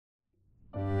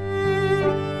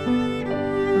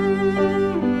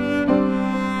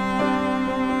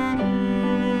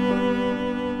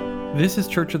This is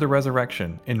Church of the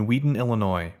Resurrection in Wheaton,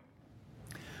 Illinois.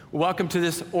 Welcome to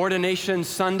this Ordination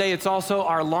Sunday. It's also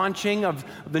our launching of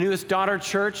the newest daughter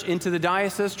church into the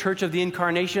diocese, Church of the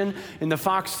Incarnation in the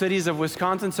Fox Cities of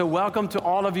Wisconsin. So welcome to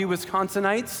all of you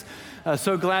Wisconsinites.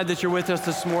 So glad that you're with us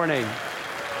this morning.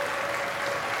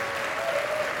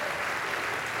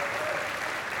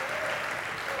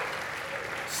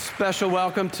 Special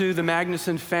welcome to the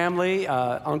Magnuson family,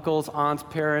 uncles, aunts,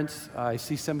 parents. I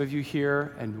see some of you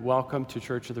here, and welcome to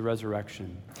Church of the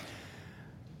Resurrection.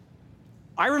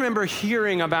 I remember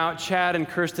hearing about Chad and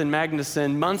Kirsten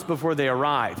Magnuson months before they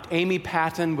arrived. Amy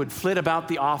Patton would flit about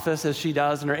the office as she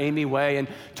does in her Amy way and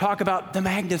talk about the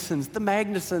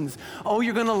Magnussons. Oh,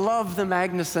 you're gonna love the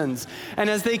Magnussons. And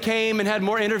as they came and had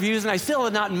more interviews, and I still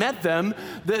had not met them,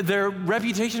 their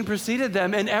reputation preceded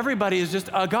them, and everybody is just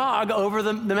agog over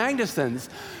the Magnussons,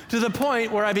 to the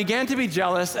point where I began to be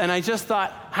jealous, and I just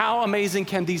thought, how amazing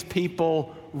can these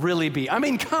people really be? I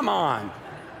mean, come on.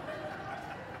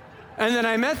 And then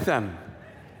I met them,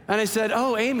 and I said,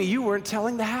 oh, Amy, you weren't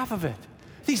telling the half of it.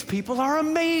 These people are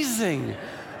amazing.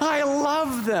 I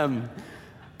love them.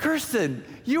 Kirsten,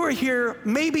 you were here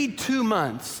maybe 2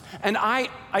 months, and I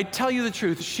tell you the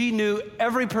truth, she knew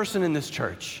every person in this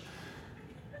church.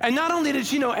 And not only did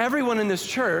she know everyone in this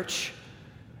church,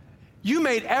 you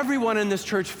made everyone in this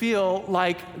church feel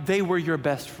like they were your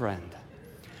best friend.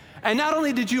 And not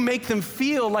only did you make them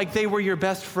feel like they were your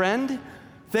best friend,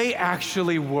 they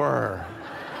actually were.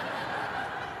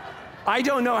 I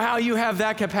don't know how you have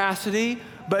that capacity,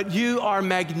 but you are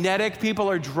magnetic. People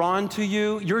are drawn to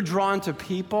you. You're drawn to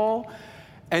people.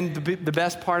 And the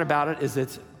best part about it is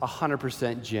it's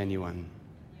 100% genuine.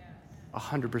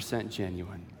 100%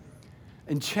 genuine.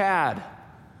 And Chad,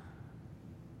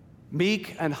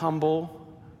 meek and humble,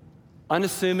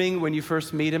 unassuming when you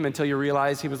first meet him until you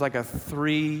realize he was like a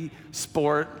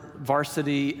 3-sport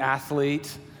varsity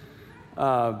athlete.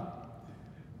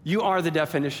 You are the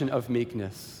definition of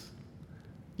meekness.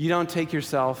 You don't take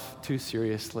yourself too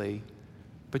seriously,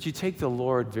 but you take the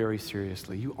Lord very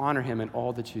seriously. You honor him in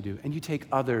all that you do, and you take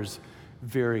others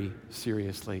very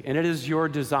seriously. And it is your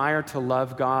desire to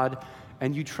love God,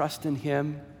 and you trust in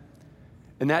him.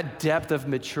 And that depth of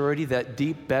maturity, that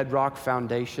deep bedrock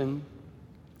foundation,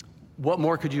 what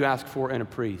more could you ask for in a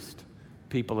priest,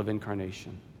 people of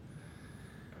incarnation?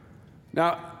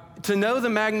 Now, to know the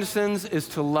Magnussons is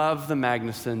to love the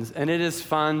Magnussons, and it is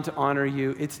fun to honor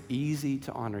you. It's easy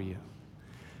to honor you.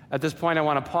 At this point, I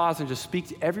want to pause and just speak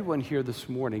to everyone here this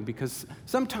morning, because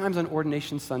sometimes on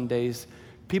Ordination Sundays,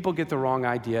 people get the wrong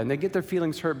idea, and they get their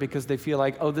feelings hurt because they feel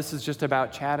like, oh, this is just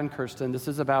about Chad and Kirsten. This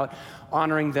is about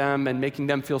honoring them and making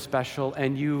them feel special,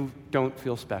 and you don't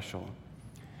feel special.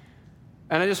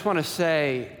 And I just want to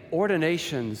say,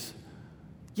 ordinations,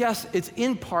 yes, it's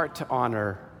in part to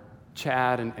honor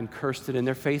Chad and Kirsten and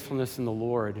their faithfulness in the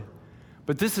Lord.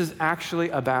 But this is actually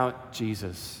about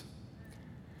Jesus.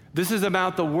 This is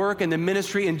about the work and the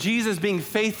ministry and Jesus being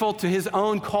faithful to his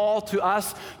own call to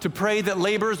us to pray that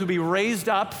laborers would be raised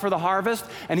up for the harvest,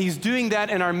 and he's doing that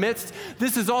in our midst.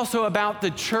 This is also about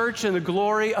the church and the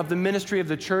glory of the ministry of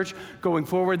the church going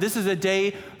forward. This is a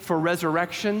day for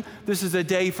resurrection. This is a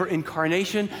day for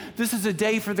incarnation. This is a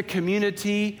day for the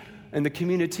community and the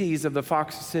communities of the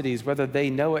Fox Cities, whether they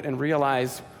know it and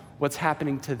realize what's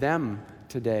happening to them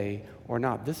today or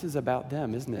not. This is about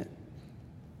them, isn't it?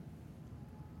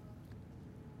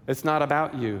 It's not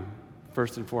about you,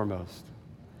 first and foremost.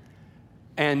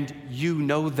 And you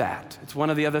know that. It's one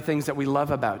of the other things that we love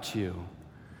about you.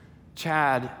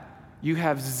 Chad, you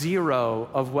have zero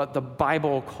of what the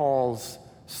Bible calls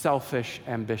selfish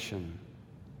ambition.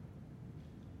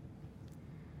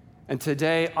 And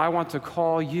today, I want to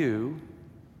call you,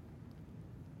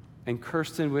 and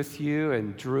Kirsten with you,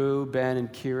 and Drew, Ben,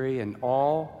 and Kiri, and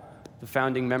all the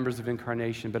founding members of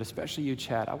Incarnation, but especially you,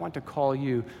 Chad, I want to call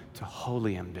you to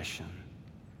holy ambition.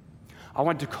 I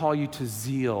want to call you to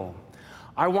zeal.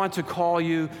 I want to call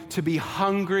you to be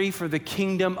hungry for the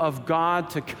kingdom of God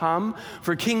to come,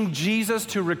 for King Jesus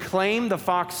to reclaim the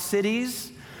Fox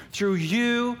Cities, through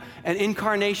you and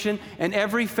Incarnation and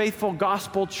every faithful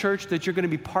gospel church that you're going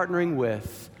to be partnering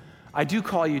with. I do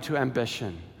call you to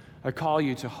ambition. I call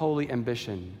you to holy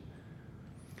ambition.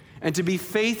 And to be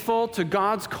faithful to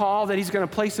God's call that he's going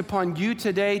to place upon you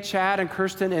today, Chad and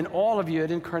Kirsten, and all of you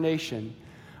at Incarnation,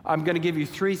 I'm going to give you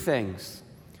 3 things.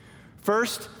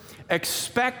 First,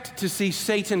 expect to see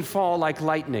Satan fall like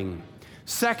lightning.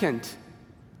 Second,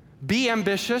 be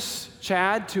ambitious,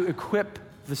 Chad, to equip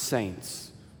the saints.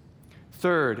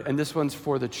 Third, and this one's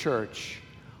for the church,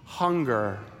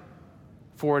 hunger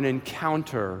for an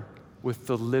encounter with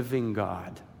the living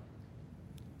God.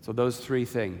 So those 3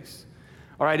 things.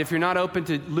 All right, if you're not open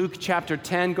to Luke chapter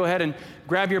 10, go ahead and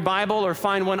grab your Bible or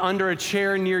find one under a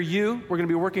chair near you. We're going to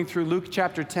be working through Luke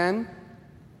chapter 10.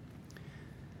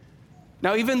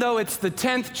 Now, even though it's the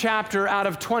 10th chapter out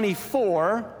of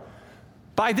 24,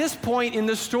 by this point in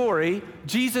the story,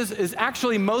 Jesus is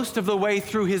actually most of the way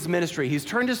through his ministry. He's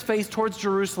turned his face towards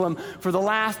Jerusalem for the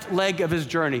last leg of his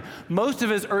journey. Most of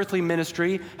his earthly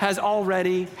ministry has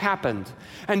already happened.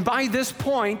 And by this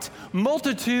point,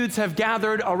 multitudes have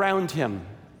gathered around him.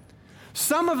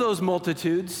 Some of those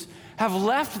multitudes have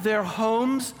left their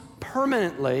homes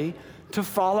permanently to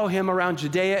follow him around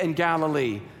Judea and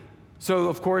Galilee. So,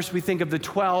 of course, we think of the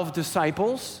 12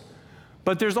 disciples,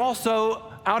 but there's also,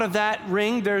 out of that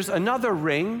ring, there's another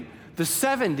ring, the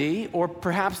 70, or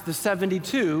perhaps the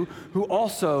 72, who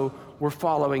also were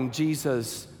following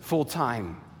Jesus full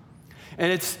time.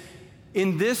 And it's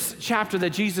in this chapter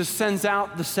that Jesus sends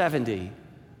out the 70.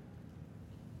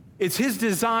 It's his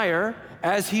desire,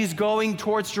 as he's going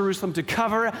towards Jerusalem, to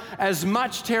cover as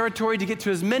much territory, to get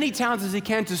to as many towns as he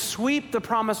can, to sweep the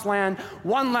promised land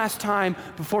one last time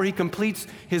before he completes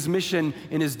his mission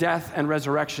in his death and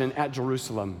resurrection at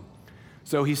Jerusalem.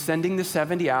 So he's sending the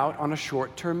 70 out on a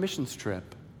short-term missions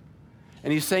trip.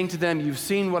 And he's saying to them, you've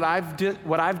seen what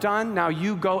I've done, now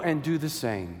you go and do the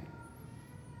same.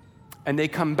 And they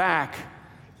come back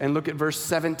and look at verse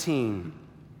 17.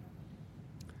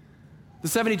 The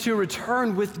 72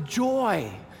 returned with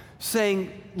joy,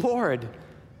 saying, Lord,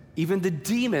 even the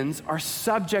demons are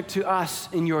subject to us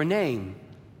in your name.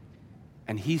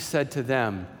 And he said to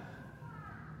them,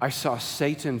 I saw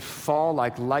Satan fall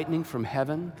like lightning from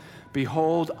heaven.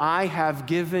 Behold, I have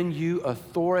given you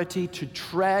authority to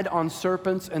tread on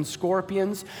serpents and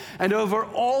scorpions and over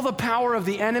all the power of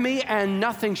the enemy, and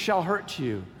nothing shall hurt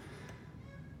you.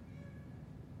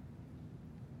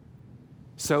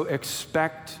 So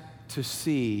expect to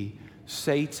see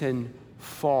Satan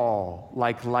fall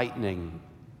like lightning.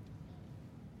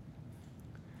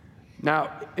 Now,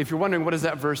 if you're wondering what does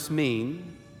that verse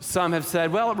mean, some have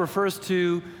said, well, it refers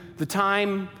to the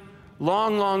time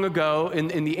long, long ago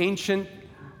in the ancient,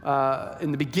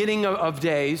 in the beginning of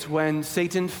days when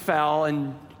Satan fell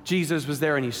and Jesus was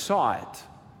there and he saw it.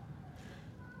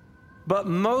 But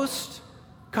most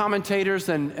commentators,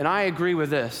 and I agree with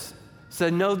this,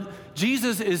 said no,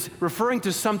 Jesus is referring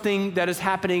to something that is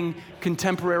happening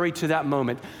contemporary to that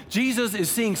moment. Jesus is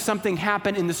seeing something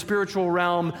happen in the spiritual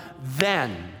realm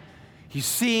then. He's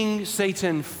seeing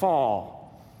Satan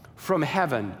fall from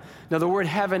heaven. Now, the word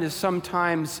heaven is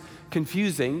sometimes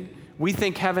confusing. We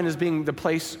think heaven as being the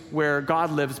place where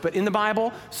God lives, but in the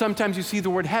Bible, sometimes you see the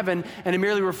word heaven and it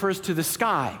merely refers to the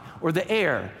sky or the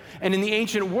air. And in the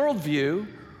ancient worldview,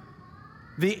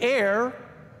 the air,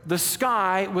 the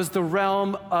sky, was the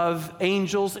realm of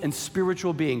angels and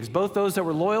spiritual beings, both those that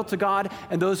were loyal to God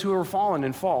and those who were fallen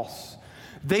and false.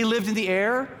 They lived in the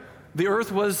air. The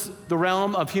earth was the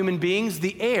realm of human beings.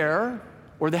 The air,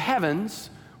 or the heavens,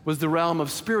 was the realm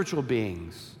of spiritual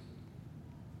beings.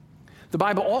 The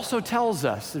Bible also tells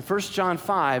us in 1 John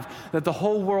 5 that the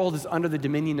whole world is under the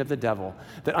dominion of the devil,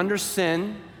 that under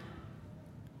sin,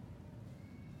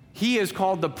 he is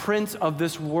called the prince of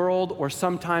this world, or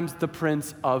sometimes the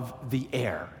prince of the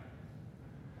air.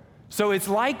 So it's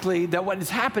likely that what is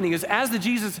happening is as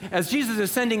Jesus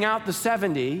is sending out the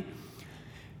 70,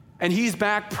 and he's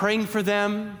back praying for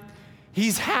them,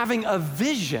 he's having a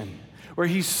vision where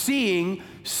he's seeing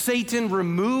Satan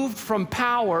removed from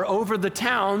power over the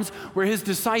towns where his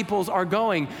disciples are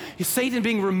going. Satan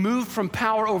being removed from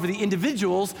power over the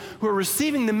individuals who are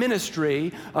receiving the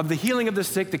ministry of the healing of the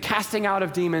sick, the casting out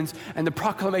of demons, and the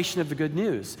proclamation of the good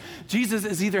news. Jesus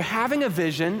is either having a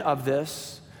vision of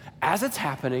this as it's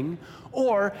happening,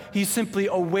 or he's simply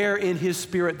aware in his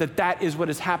spirit that that is what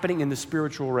is happening in the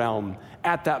spiritual realm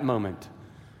at that moment.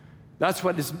 That's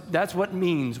what it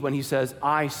means when he says,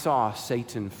 I saw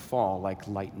Satan fall like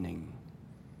lightning.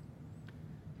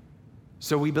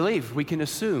 So we can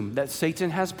assume that Satan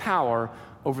has power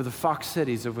over the Fox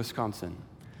Cities of Wisconsin,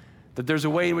 that there's a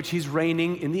way in which he's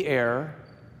reigning in the air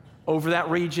over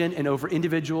that region and over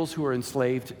individuals who are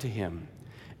enslaved to him.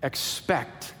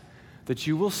 Expect that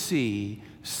you will see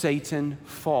Satan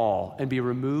fall and be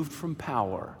removed from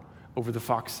power over the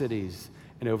Fox Cities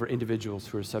and over individuals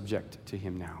who are subject to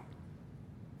him now.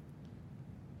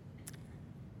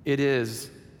 It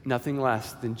is nothing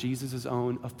less than Jesus'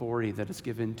 own authority that is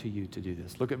given to you to do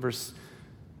this. Look at verse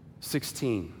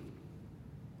 16.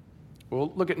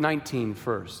 Well, look at 19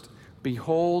 first.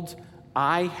 Behold,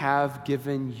 I have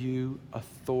given you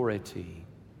authority.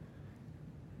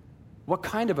 What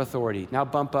kind of authority? Now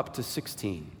bump up to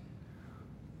 16.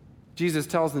 Jesus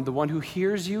tells them, the one who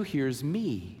hears you hears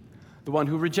me. The one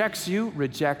who rejects you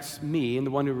rejects me, and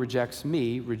the one who rejects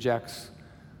me rejects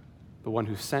the one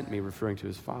who sent me, referring to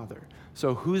his Father.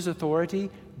 So whose authority?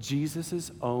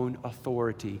 Jesus' own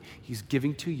authority. He's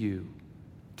giving to you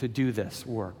to do this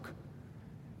work.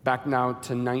 Back now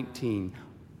to 19.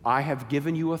 I have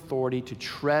given you authority to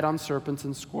tread on serpents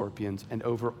and scorpions and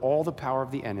over all the power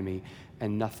of the enemy,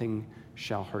 and nothing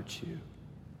shall hurt you.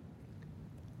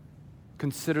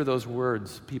 Consider those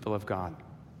words, people of God.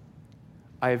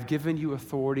 I have given you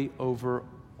authority over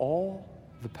all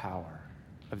the power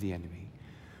of the enemy.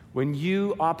 When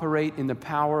you operate in the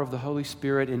power of the Holy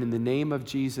Spirit and in the name of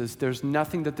Jesus, there's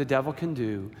nothing that the devil can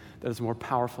do that is more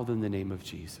powerful than the name of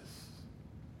Jesus.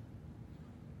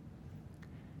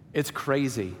 It's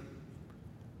crazy,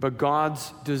 but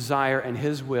God's desire and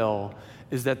his will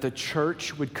is that the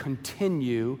church would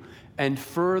continue and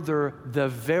further the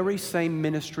very same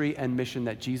ministry and mission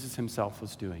that Jesus himself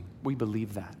was doing. We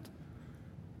believe that.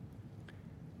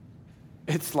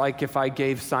 It's like if I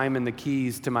gave Simon the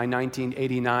keys to my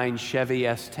 1989 Chevy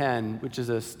S10, which is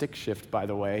a stick shift, by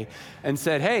the way, and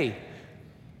said, hey,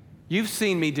 you've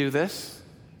seen me do this.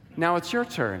 Now it's your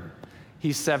turn.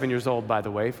 He's 7 years old, by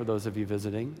the way, for those of you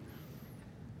visiting.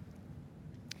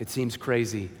 It seems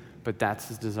crazy, but that's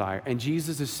his desire. And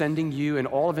Jesus is sending you in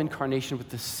all of incarnation with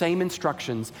the same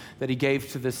instructions that he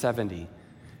gave to the 70.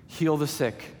 Heal the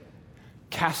sick,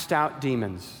 cast out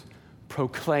demons,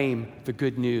 proclaim the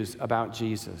good news about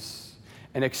Jesus,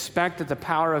 and expect that the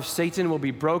power of Satan will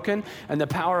be broken and the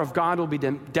power of God will be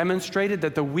demonstrated,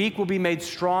 that the weak will be made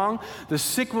strong, the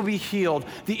sick will be healed,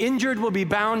 the injured will be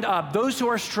bound up, those who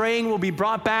are straying will be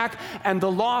brought back, and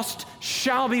the lost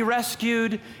shall be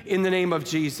rescued in the name of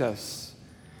Jesus.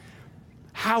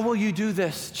 How will you do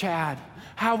this, Chad?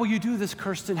 How will you do this,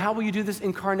 Kirsten? How will you do this,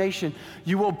 Incarnation?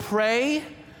 You will pray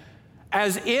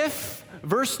as if,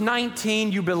 verse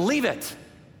 19, you believe it.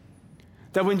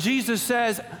 That when Jesus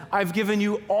says, I've given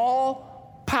you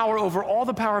all power over all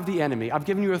the power of the enemy, I've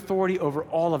given you authority over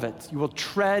all of it. You will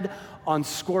tread on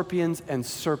scorpions and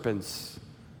serpents.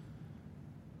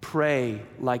 Pray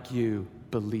like you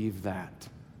believe that.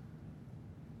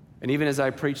 And even as I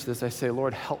preach this, I say,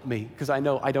 Lord, help me, because I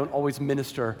know I don't always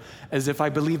minister as if I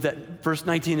believe that verse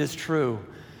 19 is true.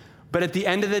 But at the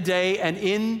end of the day, and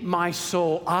in my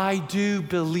soul, I do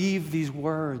believe these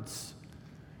words.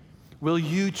 Will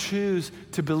you choose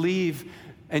to believe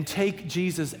and take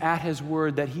Jesus at his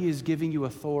word that he is giving you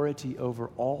authority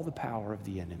over all the power of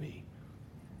the enemy?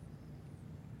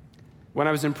 When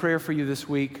I was in prayer for you this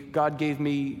week, God gave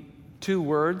me 2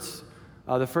 words.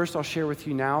 The first I'll share with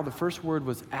you now. The first word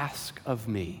was ask of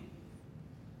me.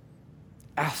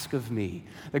 Ask of me.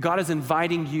 That God is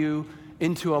inviting you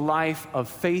into a life of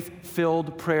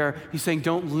faith-filled prayer. He's saying,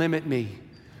 don't limit me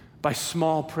by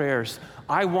small prayers.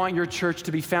 I want your church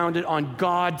to be founded on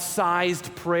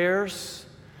God-sized prayers.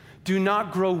 Do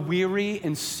not grow weary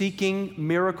in seeking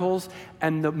miracles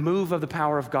and the move of the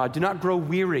power of God. Do not grow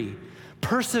weary.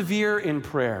 Persevere in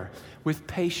prayer with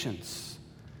patience.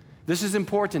 This is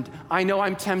important. I know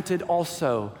I'm tempted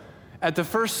also at the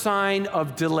first sign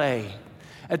of delay,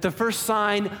 at the first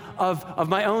sign of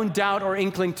my own doubt or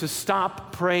inkling to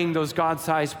stop praying those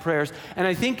God-sized prayers. And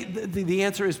I think the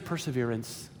answer is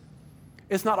perseverance.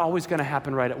 It's not always going to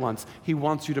happen right at once. He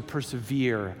wants you to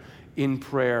persevere in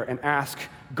prayer and ask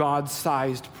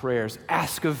God-sized prayers.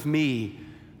 Ask of me,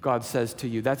 God says to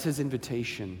you. That's his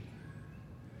invitation.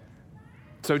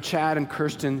 So Chad and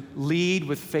Kirsten, lead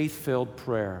with faith-filled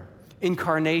prayer.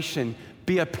 Incarnation,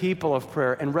 be a people of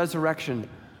prayer. And resurrection,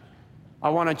 I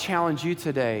want to challenge you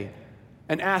today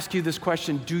and ask you this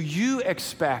question. Do you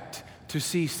expect to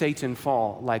see Satan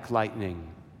fall like lightning?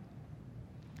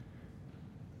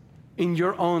 In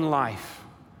your own life.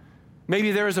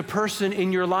 Maybe there is a person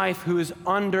in your life who is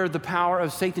under the power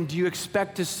of Satan. Do you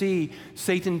expect to see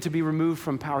Satan to be removed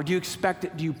from power? Do you expect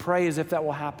it? Do you pray as if that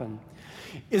will happen?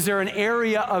 Is there an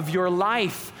area of your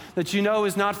life that you know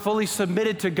is not fully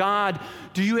submitted to God?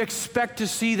 Do you expect to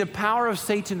see the power of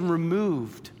Satan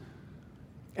removed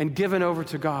and given over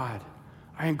to God?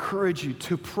 I encourage you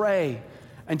to pray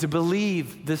and to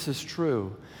believe this is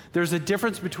true. There's a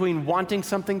difference between wanting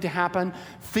something to happen,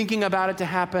 thinking about it to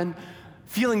happen,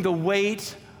 feeling the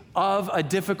weight of a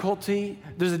difficulty.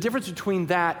 There's a difference between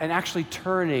that and actually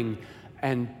turning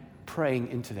and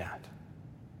praying into that.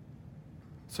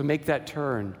 So make that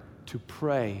turn to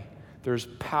pray. There's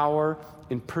power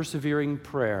in persevering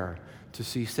prayer to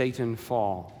see Satan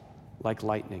fall like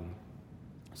lightning.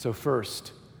 So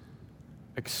first,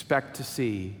 expect to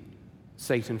see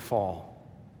Satan fall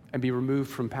and be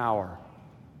removed from power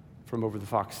from over the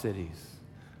Fox cities.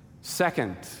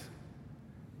 Second,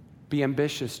 be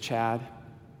ambitious, Chad.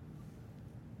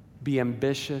 be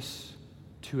ambitious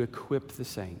to equip the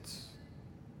saints.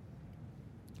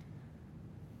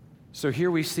 So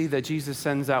here we see that Jesus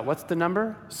sends out, what's the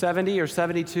number? 70 or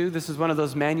 72? This is one of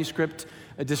those manuscript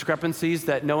discrepancies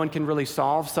that no one can really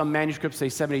solve. Some manuscripts say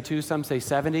 72, some say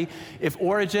 70. If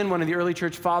Origen, one of the early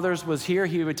church fathers, was here,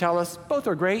 he would tell us both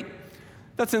are great.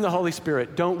 That's in the Holy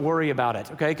Spirit. Don't worry about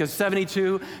it, okay? Because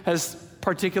 72 has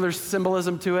particular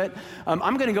symbolism to it.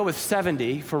 I'm going to go with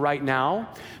 70 for right now,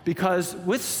 because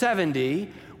with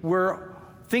 70, we're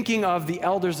thinking of the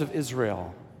elders of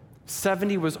Israel.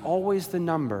 70 was always the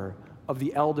number of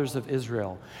the elders of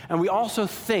Israel. And we also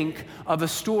think of a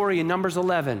story in Numbers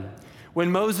 11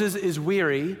 when Moses is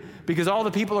weary because all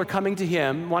the people are coming to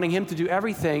him, wanting him to do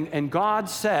everything, and God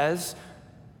says,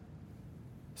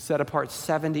 set apart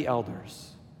 70 elders.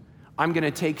 I'm going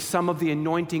to take some of the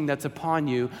anointing that's upon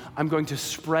you. I'm going to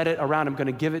spread it around. I'm going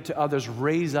to give it to others,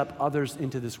 raise up others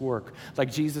into this work.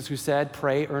 Like Jesus who said,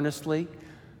 pray earnestly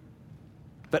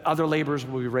that other laborers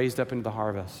will be raised up into the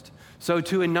harvest. So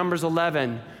too in Numbers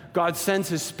 11, God sends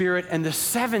his Spirit and the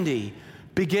 70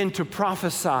 begin to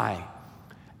prophesy.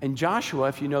 And Joshua,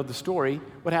 if you know the story,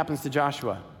 what happens to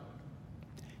Joshua?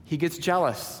 He gets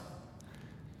jealous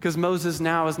because Moses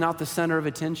now is not the center of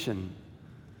attention.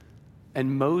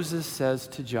 And Moses says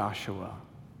to Joshua,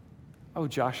 oh,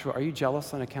 Joshua, are you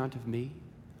jealous on account of me?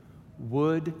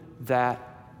 Would that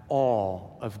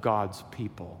all of God's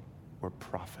people were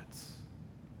prophets.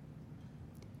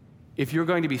 If you're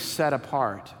going to be set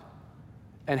apart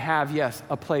and have, yes,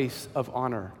 a place of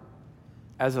honor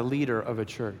as a leader of a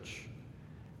church,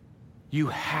 you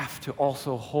have to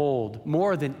also hold,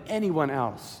 more than anyone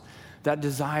else, that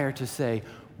desire to say,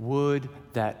 would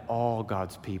that all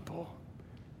God's people.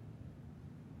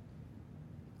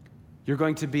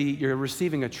 You're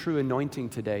receiving a true anointing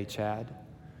today, Chad.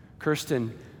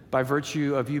 Kirsten, by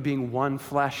virtue of you being one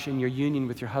flesh in your union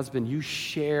with your husband, you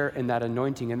share in that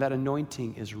anointing, and that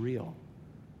anointing is real.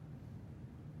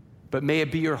 But may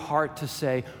it be your heart to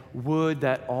say, would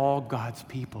that all God's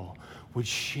people would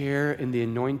share in the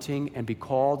anointing and be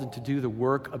called and to do the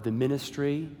work of the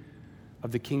ministry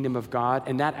of the kingdom of God,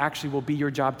 and that actually will be your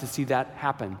job to see that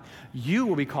happen. You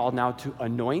will be called now to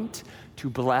anoint, to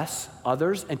bless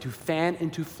others, and to fan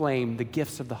into flame the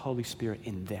gifts of the Holy Spirit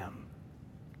in them.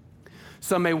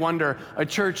 Some may wonder, a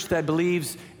church that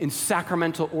believes in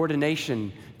sacramental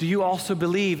ordination, do you also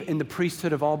believe in the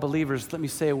priesthood of all believers? Let me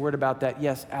say a word about that.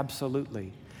 Yes,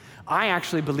 absolutely. I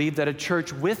actually believe that a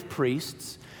church with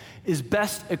priests is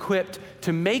best equipped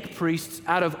to make priests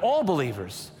out of all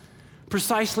believers,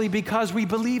 precisely because we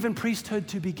believe in priesthood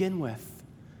to begin with.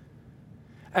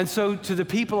 And so to the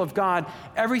people of God,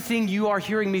 everything you are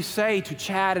hearing me say to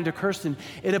Chad and to Kirsten,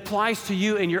 it applies to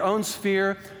you in your own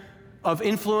sphere of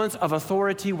influence, of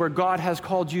authority, where God has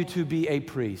called you to be a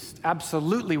priest.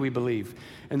 Absolutely, we believe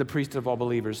in the priesthood of all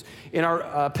believers. In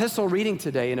our epistle reading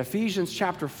today, in Ephesians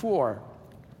chapter 4,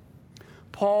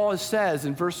 Paul says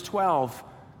in verse 12,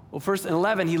 first in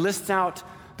 11, he lists out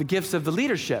the gifts of the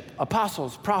leadership,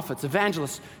 apostles, prophets,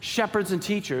 evangelists, shepherds, and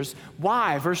teachers.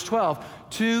 Why? Verse 12,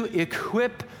 to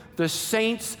equip the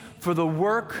saints for the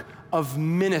work of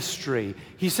ministry.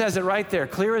 He says it right there,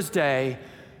 clear as day.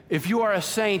 If you are a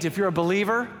saint, if you're a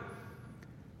believer,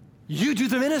 you do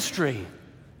the ministry.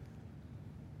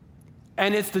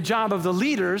 And it's the job of the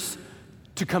leaders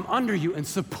to come under you and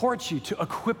support you, to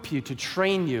equip you, to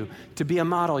train you, to be a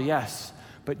model, yes.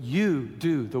 But you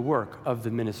do the work of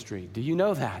the ministry. Do you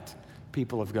know that,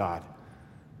 people of God?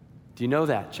 Do you know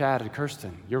that, Chad and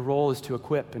Kirsten? Your role is to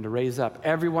equip and to raise up.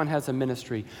 Everyone has a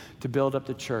ministry to build up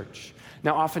the church.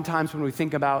 Now, oftentimes when we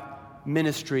think about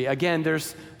ministry, again,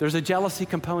 there's a jealousy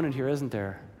component here, isn't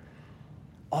there?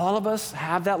 All of us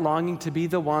have that longing to be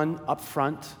the one up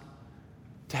front,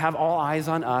 to have all eyes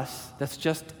on us. That's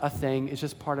just a thing. It's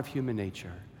just part of human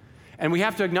nature. And we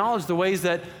have to acknowledge the ways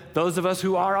that those of us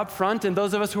who are up front and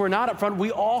those of us who are not up front,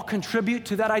 we all contribute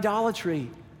to that idolatry.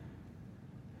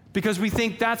 Because we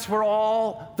think that's where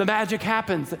all the magic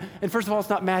happens. And first of all, it's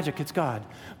not magic, it's God.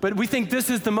 But we think this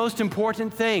is the most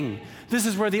important thing. This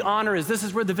is where the honor is. This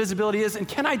is where the visibility is. And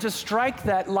can I just strike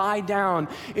that lie down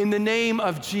in the name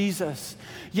of Jesus?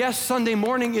 Yes, Sunday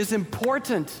morning is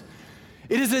important.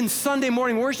 It is in Sunday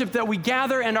morning worship that we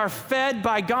gather and are fed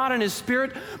by God and His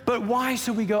Spirit. But why?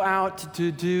 So we go out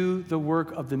to do the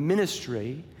work of the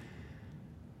ministry.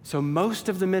 So most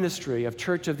of the ministry of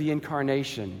Church of the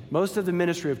Incarnation, most of the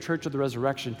ministry of Church of the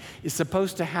Resurrection is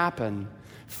supposed to happen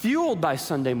fueled by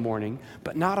Sunday morning,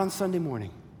 but not on Sunday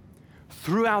morning,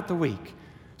 throughout the week.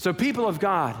 So people of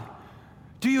God,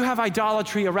 do you have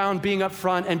idolatry around being up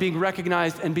front and being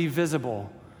recognized and be visible?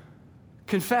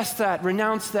 Confess that,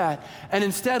 renounce that, and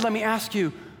instead let me ask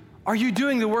you, Are you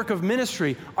doing the work of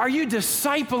ministry? Are you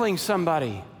discipling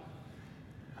somebody?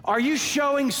 Are you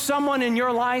showing someone in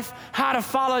your life how to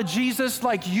follow Jesus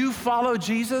like you follow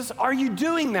Jesus? Are you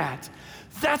doing that?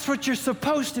 That's what you're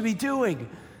supposed to be doing.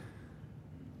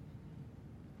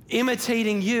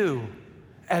 Imitating you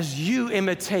as you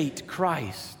imitate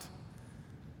Christ.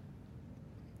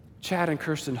 Chad and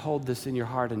Kirsten, hold this in your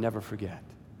heart and never forget.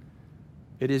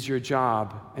 It is your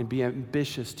job, and be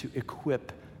ambitious to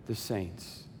equip the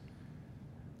saints.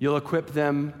 You'll equip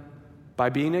them by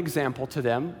being an example to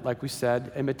them, like we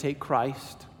said, imitate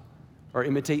Christ, or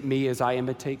imitate me as I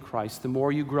imitate Christ. The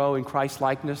more you grow in Christ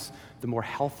likeness, the more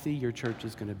healthy your church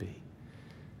is going to be.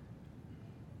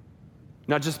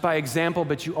 Not just by example,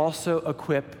 but you also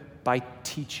equip by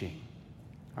teaching.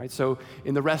 All right, so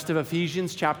in the rest of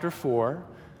Ephesians chapter 4,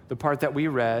 the part that we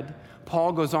read,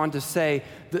 Paul goes on to say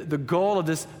the goal of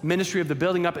this ministry of the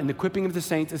building up and equipping of the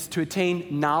saints is to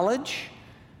attain knowledge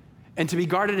and to be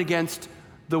guarded against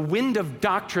the wind of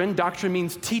doctrine. Doctrine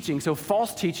means teaching, so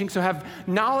false teaching. So have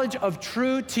knowledge of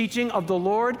true teaching of the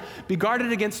Lord. Be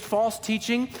guarded against false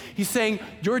teaching. He's saying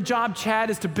your job, Chad,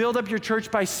 is to build up your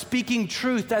church by speaking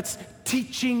truth. That's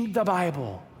teaching the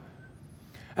Bible.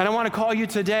 And I want to call you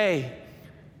today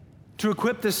to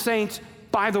equip the saints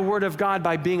by the word of God,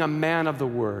 by being a man of the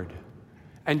word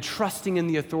and trusting in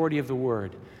the authority of the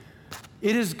word.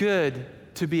 It is good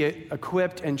to be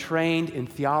equipped and trained in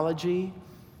theology,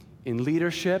 in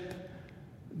leadership.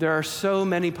 There are so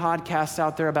many podcasts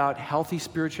out there about healthy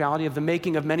spirituality. Of the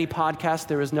making of many podcasts,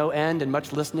 there is no end, and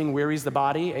much listening wearies the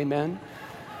body. Amen.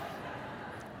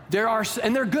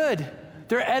 And they're good.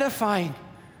 They're edifying.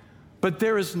 But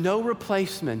there is no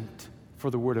replacement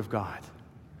for the Word of God.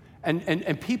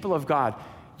 And people of God,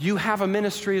 you have a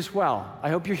ministry as well. I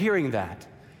hope you're hearing that.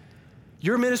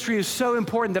 Your ministry is so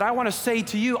important that I want to say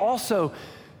to you also,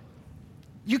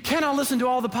 you cannot listen to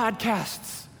all the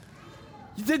podcasts.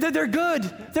 They're good.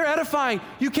 They're edifying.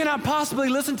 You cannot possibly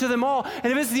listen to them all.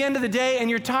 And if it's the end of the day and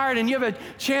you're tired and you have a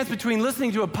chance between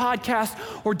listening to a podcast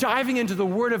or diving into the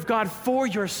Word of God for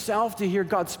yourself to hear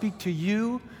God speak to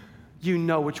you, you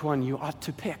know which one you ought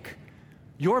to pick.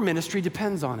 Your ministry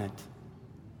depends on it.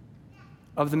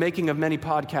 Of the making of many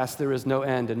podcasts, there is no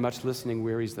end, and much listening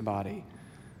wearies the body.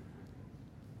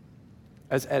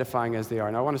 As edifying as they are.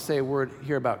 And I want to say a word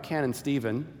here about Canon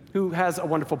Stephen, who has a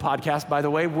wonderful podcast, by the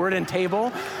way, Word and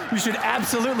Table. You should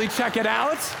absolutely check it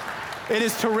out. It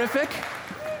is terrific.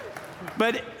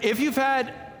 But if you've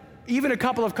had even a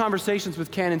couple of conversations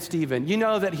with Canon Stephen, you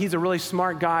know that he's a really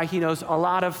smart guy. He knows a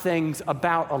lot of things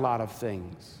about a lot of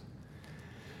things.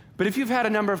 But if you've had a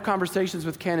number of conversations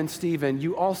with Canon Stephen,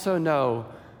 you also know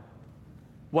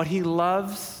what he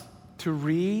loves to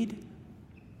read.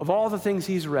 Of all the things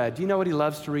he's read, do you know what he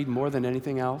loves to read more than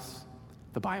anything else?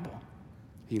 The Bible.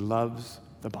 He loves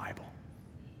the Bible.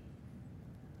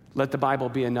 Let the Bible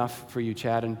be enough for you,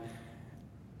 Chad. And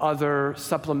other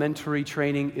supplementary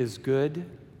training is good,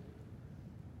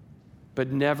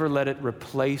 but never let it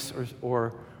replace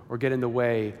or get in the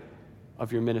way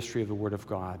of your ministry of the Word of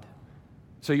God.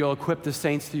 So you'll equip the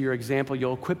saints through your example,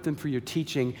 you'll equip them for your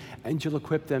teaching, and you'll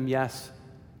equip them, yes,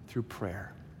 through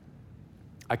prayer.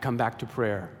 I come back to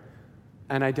prayer,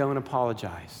 and I don't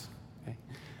apologize. Okay?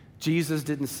 Jesus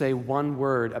didn't say one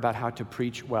word about how to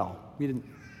preach well. We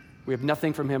have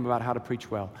nothing from him about how to preach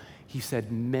well. He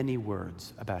said many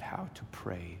words about how to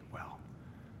pray well.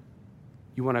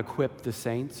 You want to equip the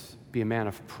saints? Be a man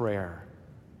of prayer.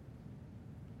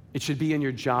 It should be in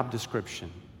your job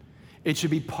description. It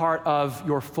should be part of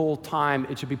your full time.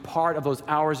 It should be part of those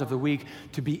hours of the week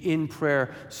to be in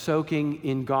prayer, soaking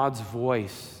in God's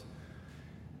voice.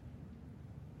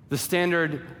 The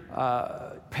standard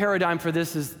paradigm for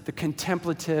this is the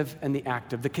contemplative and the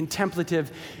active. The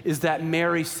contemplative is that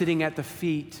Mary sitting at the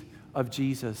feet of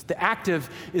Jesus. The active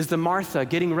is the Martha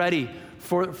getting ready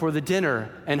for the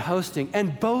dinner and hosting.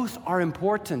 And both are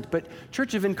important. But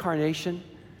Church of Incarnation,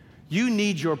 you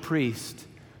need your priest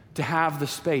to have the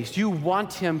space. You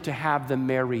want him to have the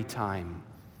Mary time,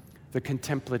 the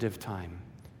contemplative time.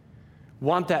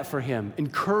 Want that for him.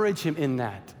 Encourage him in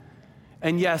that.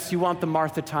 And yes, you want the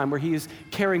Martha time where he is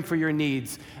caring for your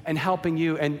needs and helping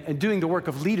you and doing the work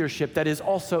of leadership that is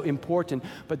also important,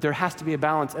 but there has to be a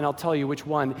balance, and I'll tell you which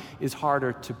one is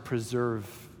harder to preserve.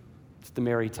 It's the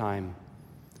Mary time.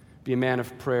 Be a man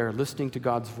of prayer, listening to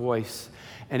God's voice,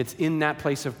 and it's in that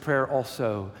place of prayer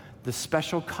also, the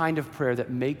special kind of prayer that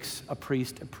makes a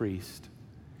priest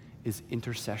is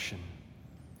intercession,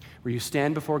 where you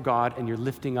stand before God and you're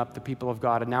lifting up the people of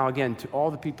God. And now again, to all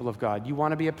the people of God, you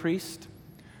want to be a priest?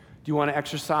 Do you want to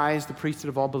exercise the priesthood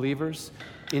of all believers?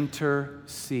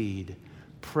 Intercede.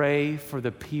 Pray for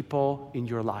the people in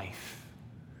your life.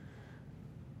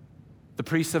 The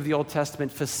priests of the Old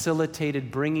Testament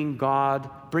facilitated bringing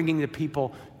the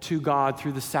people to God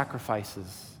through the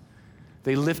sacrifices.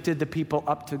 They lifted the people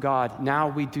up to God. Now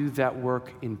we do that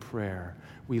work in prayer.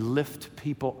 We lift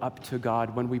people up to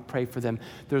God when we pray for them.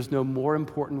 There's no more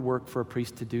important work for a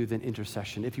priest to do than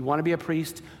intercession. If you want to be a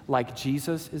priest like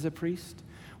Jesus is a priest,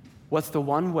 what's the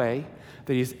one way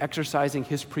that he's exercising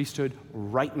his priesthood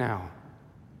right now?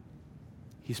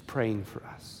 He's praying for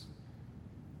us.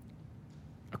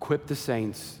 Equip the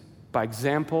saints by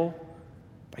example,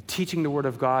 by teaching the Word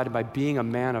of God, and by being a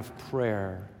man of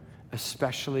prayer,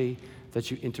 especially that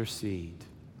you intercede.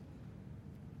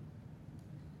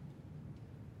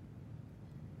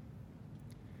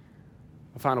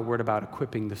 A final word about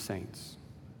equipping the saints.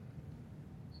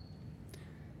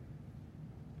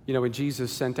 You know, when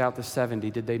Jesus sent out the 70,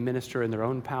 did they minister in their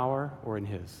own power or in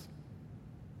his?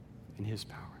 In his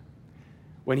power.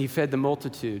 When he fed the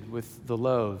multitude with the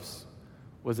loaves,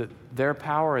 was it their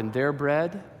power and their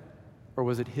bread, or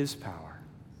was it his power?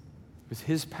 It was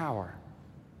his power.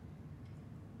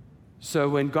 So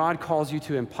when God calls you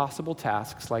to impossible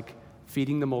tasks like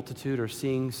feeding the multitude or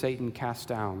seeing Satan cast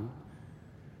down,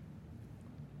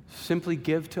 simply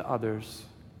give to others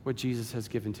what Jesus has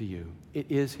given to you. It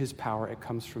is his power. It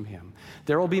comes from him.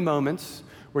 There will be moments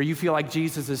where you feel like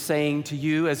Jesus is saying to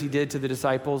you, as he did to the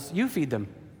disciples, you feed them.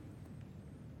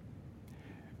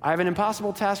 I have an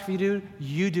impossible task for you to do.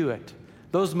 You do it.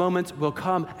 Those moments will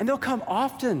come, and they'll come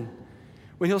often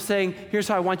when he'll say, here's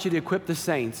how I want you to equip the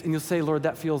saints. And you'll say, Lord,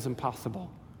 that feels impossible.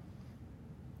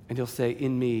 And he'll say,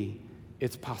 in me,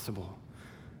 it's possible.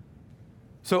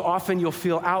 So often you'll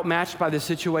feel outmatched by the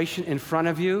situation in front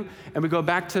of you. And we go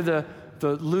back to the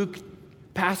Luke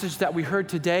passage that we heard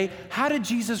today. How did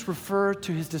Jesus refer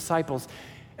to his disciples?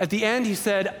 At the end, he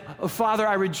said, oh, Father,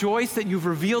 I rejoice that you've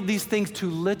revealed these things to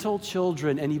little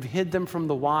children and you've hid them from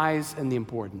the wise and the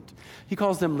important. He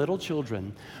calls them little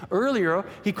children. Earlier,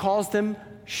 he calls them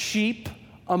sheep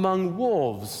among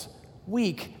wolves,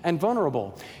 weak and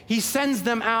vulnerable. He sends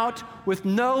them out with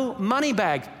no money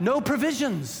bag, no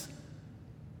provisions.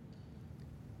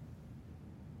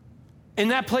 In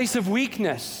that place of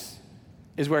weakness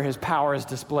is where his power is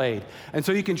displayed. And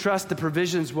so you can trust the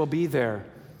provisions will be there.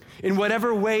 In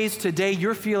whatever ways today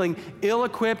you're feeling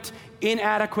ill-equipped,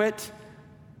 inadequate,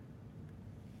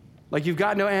 like you've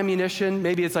got no ammunition,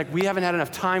 maybe it's like we haven't had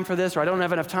enough time for this, or I don't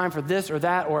have enough time for this or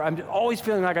that, or I'm always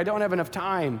feeling like I don't have enough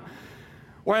time,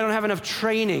 or I don't have enough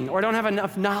training, or I don't have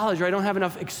enough knowledge, or I don't have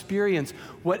enough experience.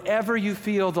 Whatever you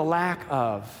feel the lack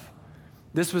of,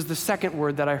 this was the second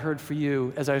word that I heard for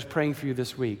you as I was praying for you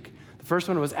this week. The first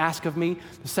one was ask of me.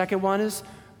 The second one is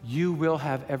you will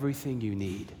have everything you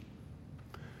need.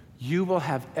 You will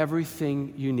have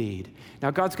everything you need. Now,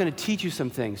 God's going to teach you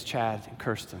some things, Chad and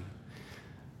Kirsten.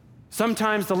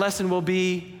 Sometimes the lesson will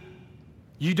be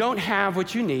you don't have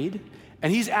what you need,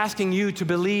 and he's asking you to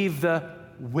believe the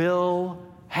will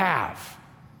have.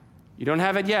 You don't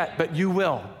have it yet, but you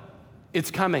will.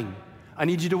 It's coming. I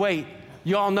need you to wait.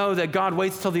 You all know that God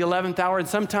waits till the 11th hour, and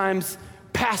sometimes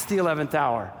past the 11th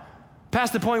hour,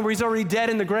 past the point where he's already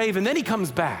dead in the grave, and then he comes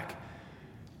back.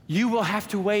 You will have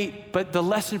to wait, but the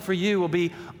lesson for you will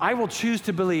be, I will choose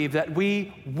to believe that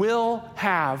we will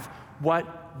have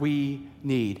what we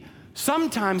need.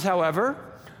 Sometimes, however,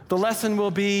 the lesson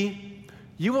will be,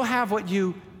 you will have what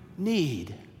you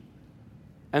need.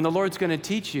 And the Lord's going to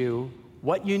teach you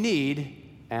what you need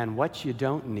and what you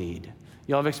don't need.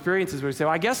 You'll have experiences where you say,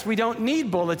 well, I guess we don't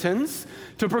need bulletins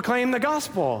to proclaim the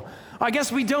gospel. I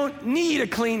guess we don't need a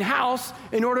clean house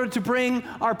in order to bring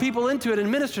our people into it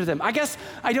and minister to them. I guess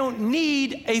I don't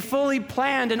need a fully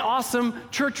planned and awesome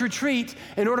church retreat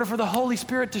in order for the Holy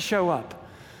Spirit to show up.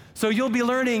 So you'll be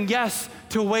learning, yes,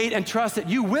 to wait and trust that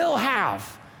you will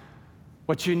have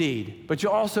what you need, but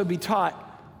you'll also be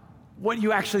taught what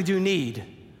you actually do need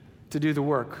to do the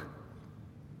work.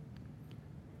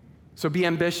 So be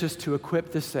ambitious to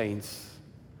equip the saints.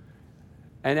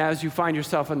 And as you find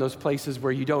yourself in those places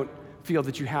where you don't feel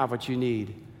that you have what you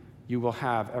need, you will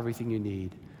have everything you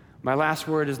need. My last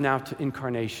word is now to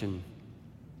incarnation.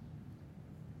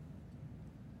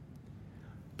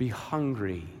 Be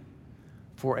hungry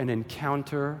for an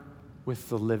encounter with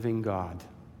the living God,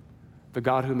 the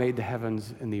God who made the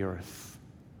heavens and the earth.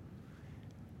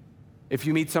 If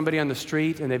you meet somebody on the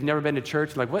street and they've never been to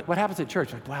church, like, what happens at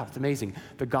church? Like, wow, it's amazing.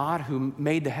 The God who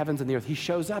made the heavens and the earth, he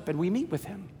shows up and we meet with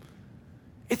him.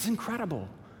 It's incredible.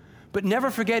 But never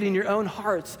forget in your own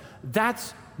hearts,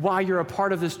 that's why you're a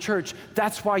part of this church.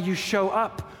 That's why you show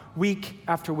up week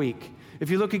after week. If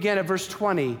you look again at verse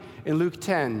 20 in Luke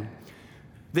 10,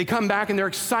 They come back and they're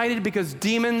excited because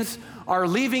demons are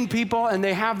leaving people and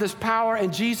they have this power.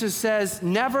 And Jesus says,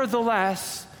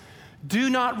 nevertheless, do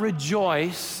not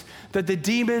rejoice that the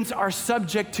demons are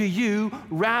subject to you.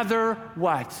 Rather,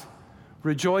 what?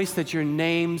 Rejoice that your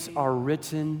names are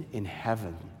written in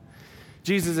heaven.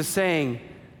 Jesus is saying,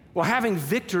 well, having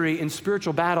victory in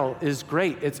spiritual battle is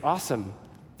great. It's awesome.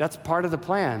 That's part of the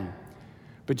plan.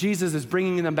 But Jesus is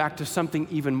bringing them back to something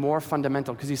even more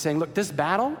fundamental because he's saying, look, this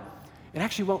battle, it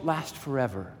actually won't last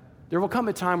forever. There will come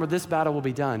a time where this battle will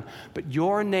be done. But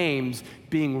your names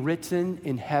being written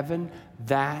in heaven,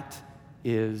 that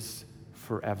is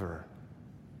forever.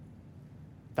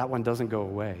 That one doesn't go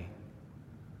away.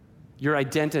 Your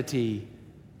identity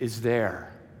is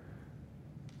there.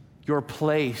 Your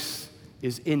place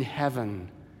is in heaven.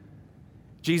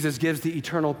 Jesus gives the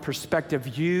eternal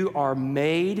perspective. You are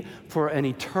made for an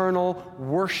eternal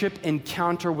worship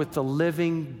encounter with the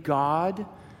living God.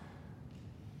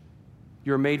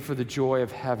 You're made for the joy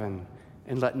of heaven,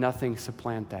 and let nothing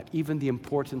supplant that, even the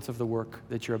importance of the work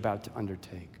that you're about to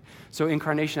undertake. So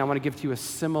incarnation, I want to give to you a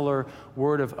similar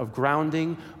word of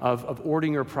grounding, of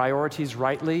ordering your priorities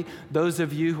rightly. Those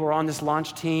of you who are on this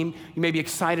launch team, you may be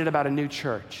excited about a new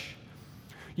church.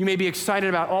 You may be excited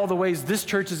about all the ways this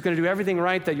church is going to do everything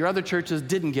right that your other churches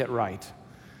didn't get right.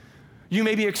 You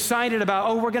may be excited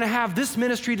about, we're going to have this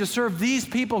ministry to serve these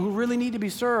people who really need to be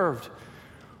served.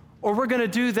 Or we're going to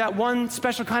do that one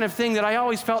special kind of thing that I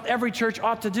always felt every church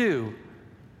ought to do.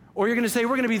 Or you're going to say,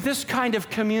 we're going to be this kind of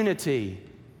community.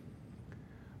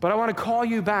 But I want to call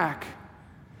you back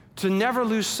to never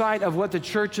lose sight of what the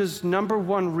church's number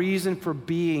one reason for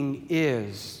being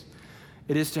is.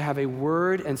 It is to have a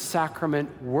word and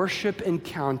sacrament worship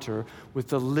encounter with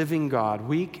the living God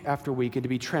week after week and to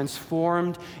be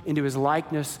transformed into his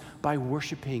likeness by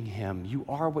worshiping him. You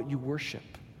are what you worship.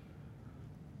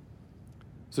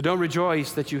 So don't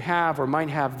rejoice that you have or might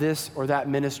have this or that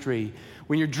ministry.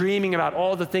 When you're dreaming about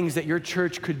all the things that your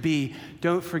church could be,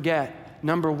 don't forget,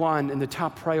 number one and the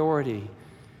top priority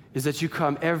is that you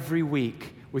come every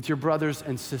week with your brothers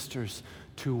and sisters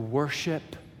to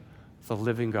worship the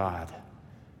living God.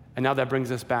 And now that brings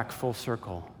us back full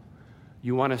circle.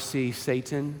 You want to see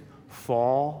Satan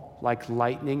fall like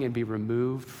lightning and be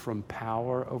removed from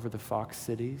power over the Fox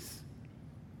cities?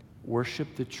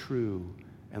 Worship the true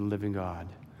and living God.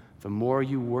 The more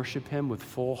you worship him with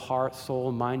full heart,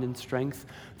 soul, mind, and strength,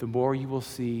 the more you will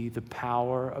see the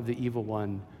power of the evil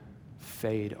one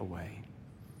fade away.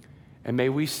 And may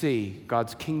we see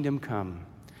God's kingdom come.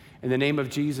 In the name of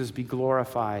Jesus, be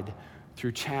glorified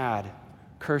through Chad,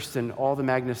 Kirsten, all the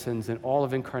Magnusons, and all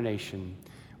of incarnation.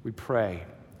 We pray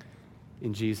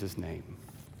in Jesus' name.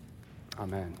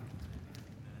 Amen.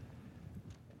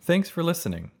 Thanks for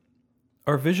listening.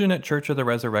 Our vision at Church of the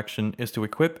Resurrection is to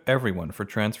equip everyone for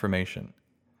transformation.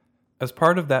 As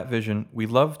part of that vision, we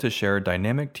love to share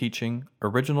dynamic teaching,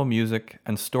 original music,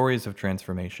 and stories of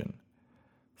transformation.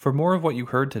 For more of what you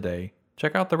heard today,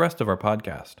 check out the rest of our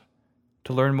podcast.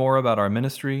 To learn more about our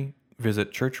ministry,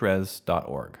 visit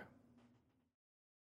churchres.org.